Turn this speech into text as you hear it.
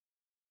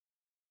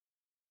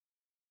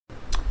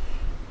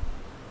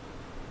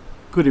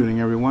Good evening,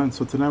 everyone.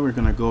 So tonight we're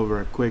going to go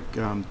over a quick,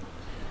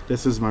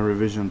 this is my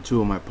revision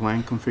 2 of my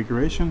Planck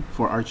configuration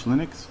for Arch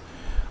Linux.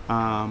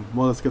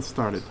 Well, let's get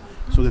started.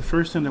 So the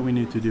first thing that we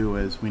need to do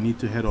is we need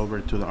to head over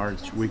to the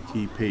Arch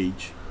Wiki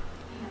page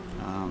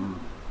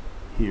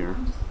here.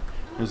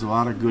 There's a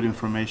lot of good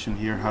information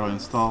here, how to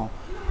install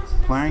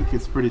Planck.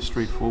 It's pretty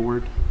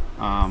straightforward.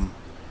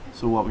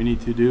 So what we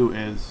need to do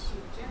is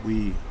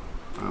I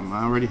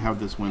already have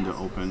this window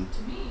open.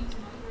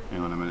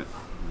 Hang on a minute.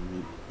 Let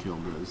me kill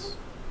this.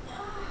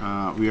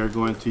 We are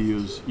going to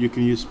use, you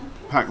can use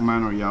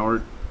Pacman or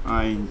Yaourt,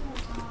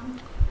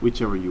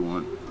 whichever you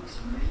want.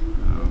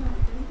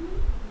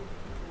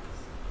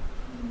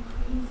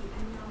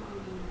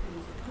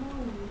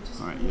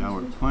 Alright,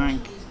 Yaourt Planck.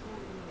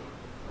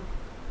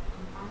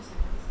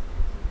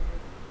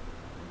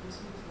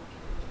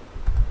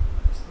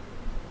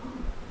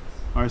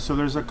 Alright, so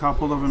there's a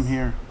couple of them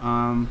here.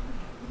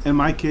 In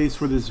my case,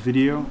 for this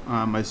video,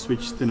 I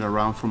switched it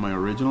around from my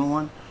original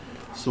one.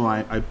 So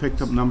I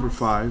picked up number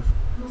 5,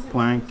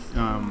 Planck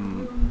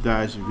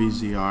dash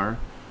VZR,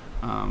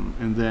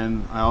 and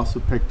then I also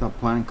picked up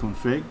Planck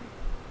config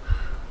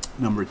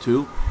number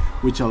 2,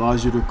 which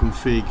allows you to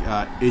config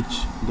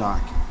each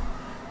dock.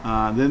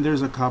 Then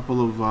there's a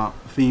couple of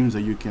themes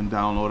that you can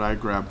download. I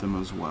grabbed them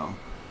as well.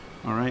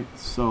 Alright,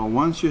 so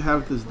once you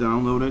have this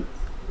downloaded,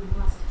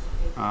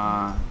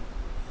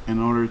 in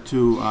order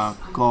to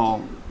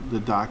call the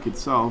dock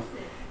itself,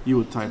 you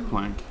would type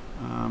Planck,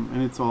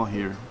 and it's all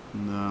here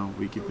in the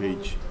wiki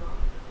page.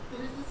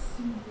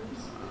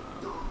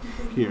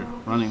 Here,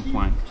 running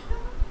Planck.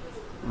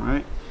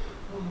 Alright.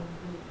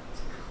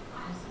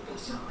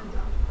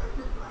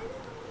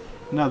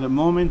 Now the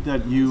moment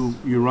that you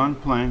run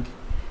Planck,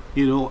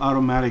 it'll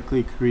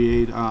automatically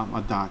create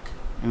a dock,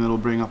 and it'll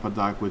bring up a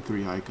dock with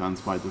 3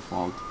 icons by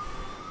default.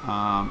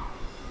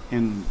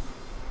 And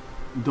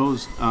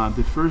those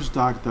the first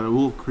dock that it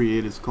will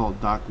create is called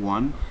dock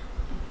 1,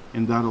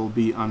 and that'll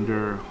be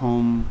under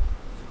home.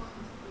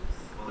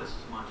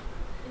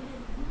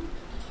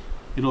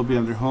 It'll be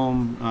under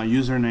home,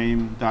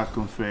 username,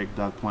 .config,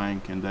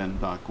 .planck, and then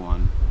dock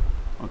 1.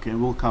 Okay,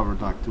 we'll cover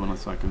dock 2 in a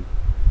second.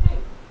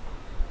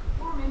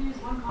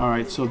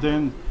 Alright, so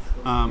then,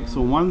 so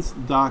once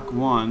dock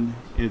 1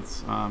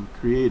 is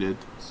created,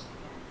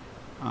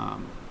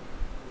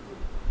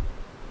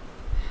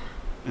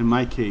 in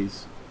my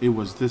case,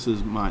 this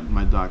is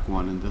my dock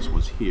 1, and this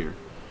was here.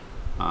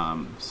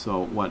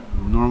 So what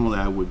normally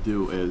I would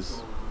do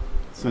is,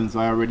 since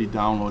I already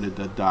downloaded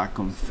the dock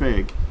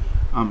config,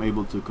 I'm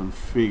able to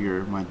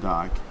configure my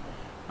dock.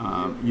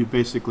 You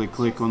basically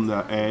click on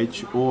the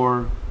edge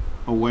or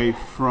away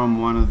from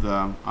one of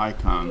the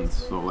icons,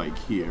 so like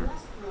here.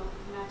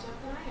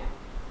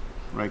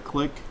 Right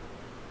click,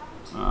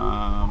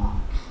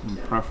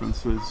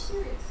 preferences,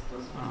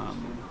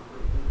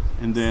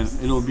 and then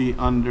it'll be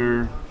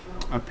under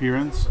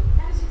appearance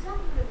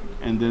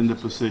and then the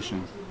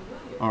position.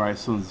 Alright,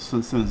 so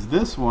since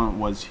this one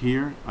was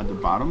here at the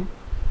bottom,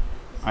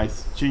 I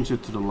changed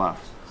it to the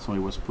left, so it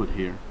was put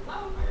here.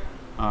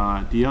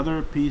 The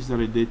other piece that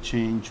I did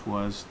change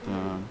was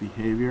the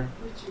behavior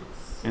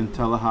and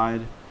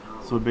telehide.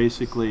 So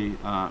basically,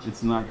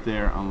 it's not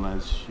there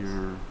unless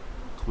you're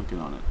clicking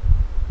on it.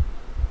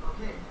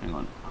 Hang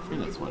on, I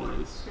think that's what it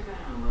is.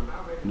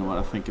 You know what?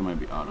 I think it might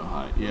be auto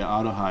hide. Yeah,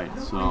 auto hide.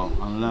 So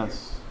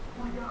unless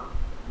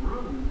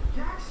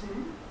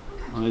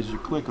you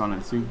click on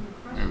it, see,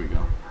 there we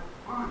go.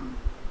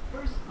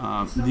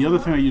 The other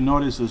thing that you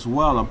notice as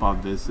well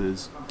about this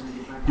is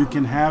you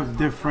can have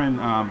different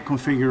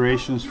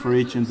configurations for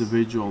each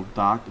individual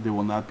dock. They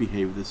will not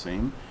behave the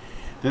same.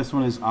 This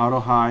one is auto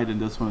hide, and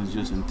this one is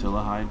just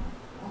IntelliHide.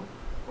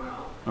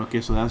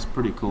 Okay, so that's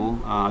pretty cool.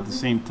 At the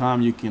same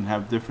time, you can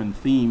have different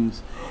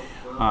themes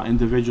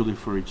individually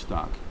for each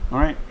dock.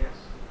 Alright,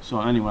 so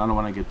anyway, I don't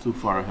want to get too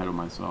far ahead of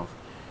myself.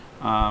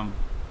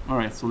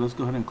 Alright, so let's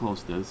go ahead and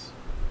close this.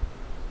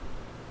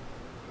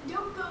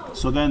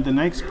 So then the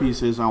next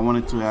piece is I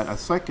wanted to add a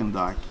second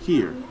dock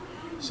here,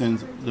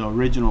 since the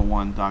original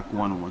one, dock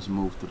 1, was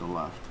moved to the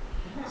left.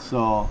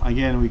 So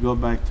again, we go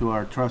back to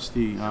our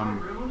trusty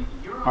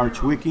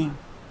Arch Wiki.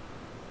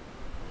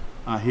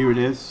 Here it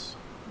is.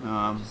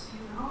 To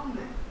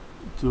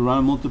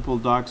run multiple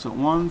docks at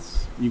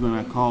once, you're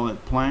going to call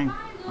it Planck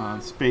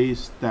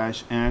space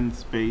 -n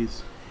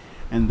space,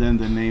 and then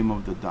the name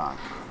of the dock.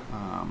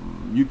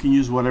 You can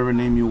use whatever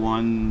name you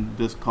want.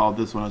 Call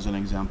this one as an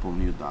example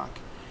new dock.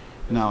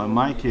 Now in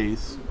my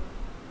case,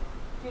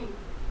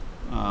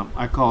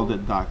 I called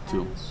it dock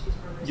 2,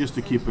 just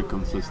to keep it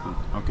consistent.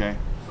 Okay,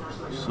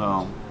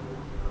 so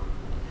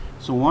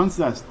once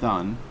that's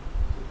done,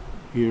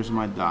 here's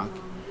my dock.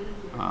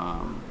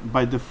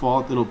 By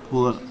default, it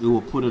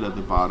will put it at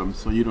the bottom,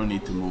 so you don't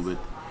need to move it.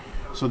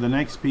 So the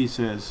next piece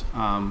is,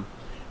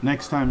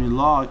 next time you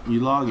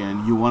log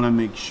in, you want to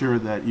make sure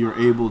that you're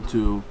able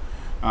to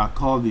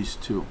call these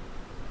 2.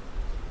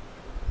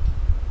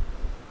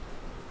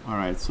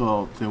 Alright,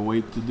 so the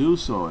way to do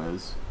so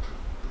is,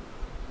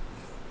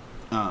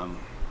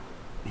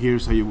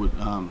 here's how you would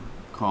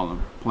call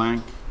them.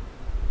 Planck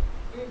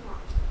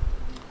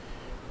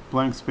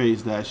blank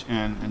space dash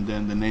n, and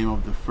then the name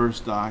of the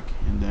first doc,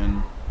 and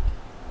then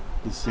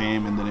the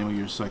same in the name of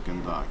your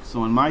second doc.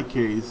 So in my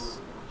case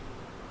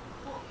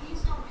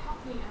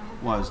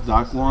was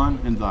doc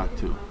 1 and doc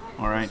 2.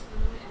 All right.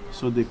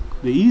 So the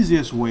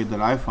easiest way that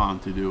I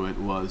found to do it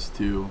was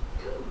to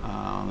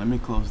let me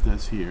close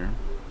this here.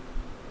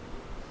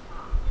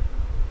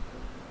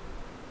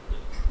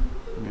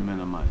 Let me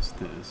minimize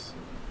this.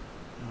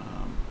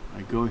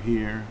 I go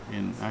here,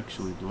 and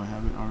actually, do I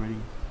have it already?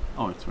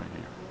 Oh, it's right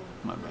here.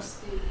 My bad.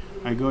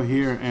 I go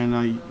here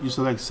and you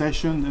select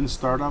session and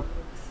startup.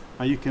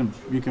 You can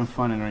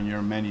find it on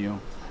your menu.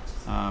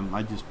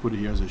 I just put it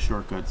here as a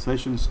shortcut.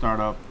 Session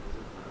startup,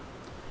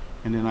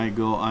 and then I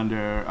go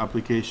under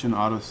application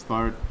auto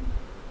start.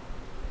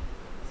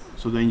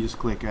 So then you just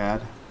click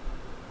add,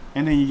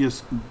 and then you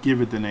just give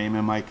it the name.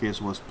 In my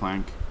case was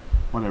Plank,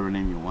 whatever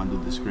name you want, the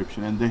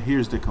description, and then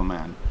here's the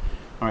command.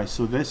 All right,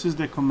 so this is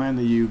the command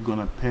that you're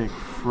gonna pick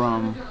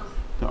from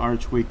the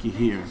Arch Wiki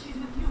here.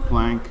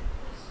 Plank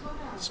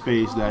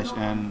space dash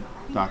n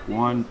doc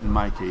 1 in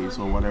my case,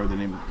 or whatever the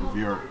name of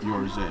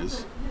yours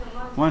is.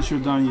 Once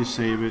you're done, you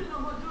save it.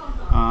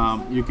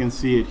 You can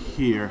see it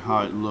here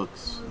how it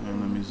looks,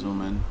 and let me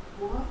zoom in.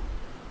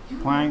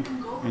 Plank,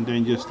 and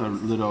then just a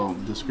little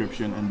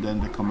description, and then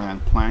the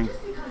command plank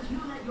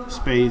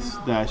space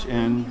dash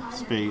n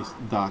space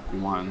doc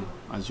 1,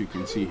 as you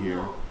can see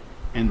here.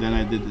 And then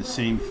I did the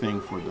same thing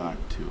for doc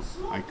 2.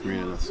 I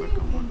created a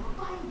second one.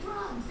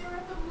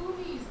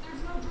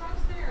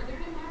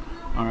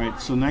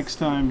 Alright, so next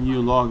time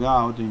you log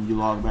out and you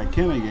log back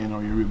in again,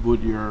 or you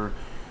reboot your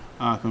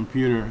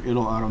computer,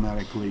 it'll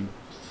automatically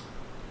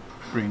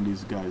bring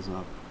these guys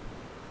up.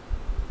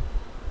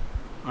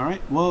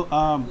 Alright, well,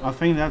 I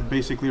think that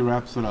basically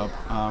wraps it up.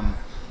 I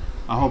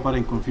hope I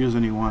didn't confuse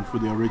anyone for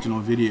the original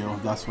video.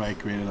 That's why I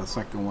created a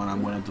second one.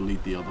 I'm going to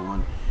delete the other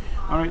one.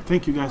 Alright,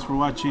 thank you guys for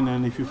watching,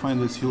 and if you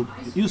find this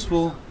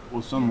useful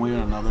or some way or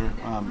another,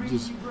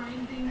 just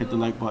hit the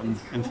like button,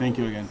 and thank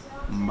you again.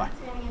 Bye.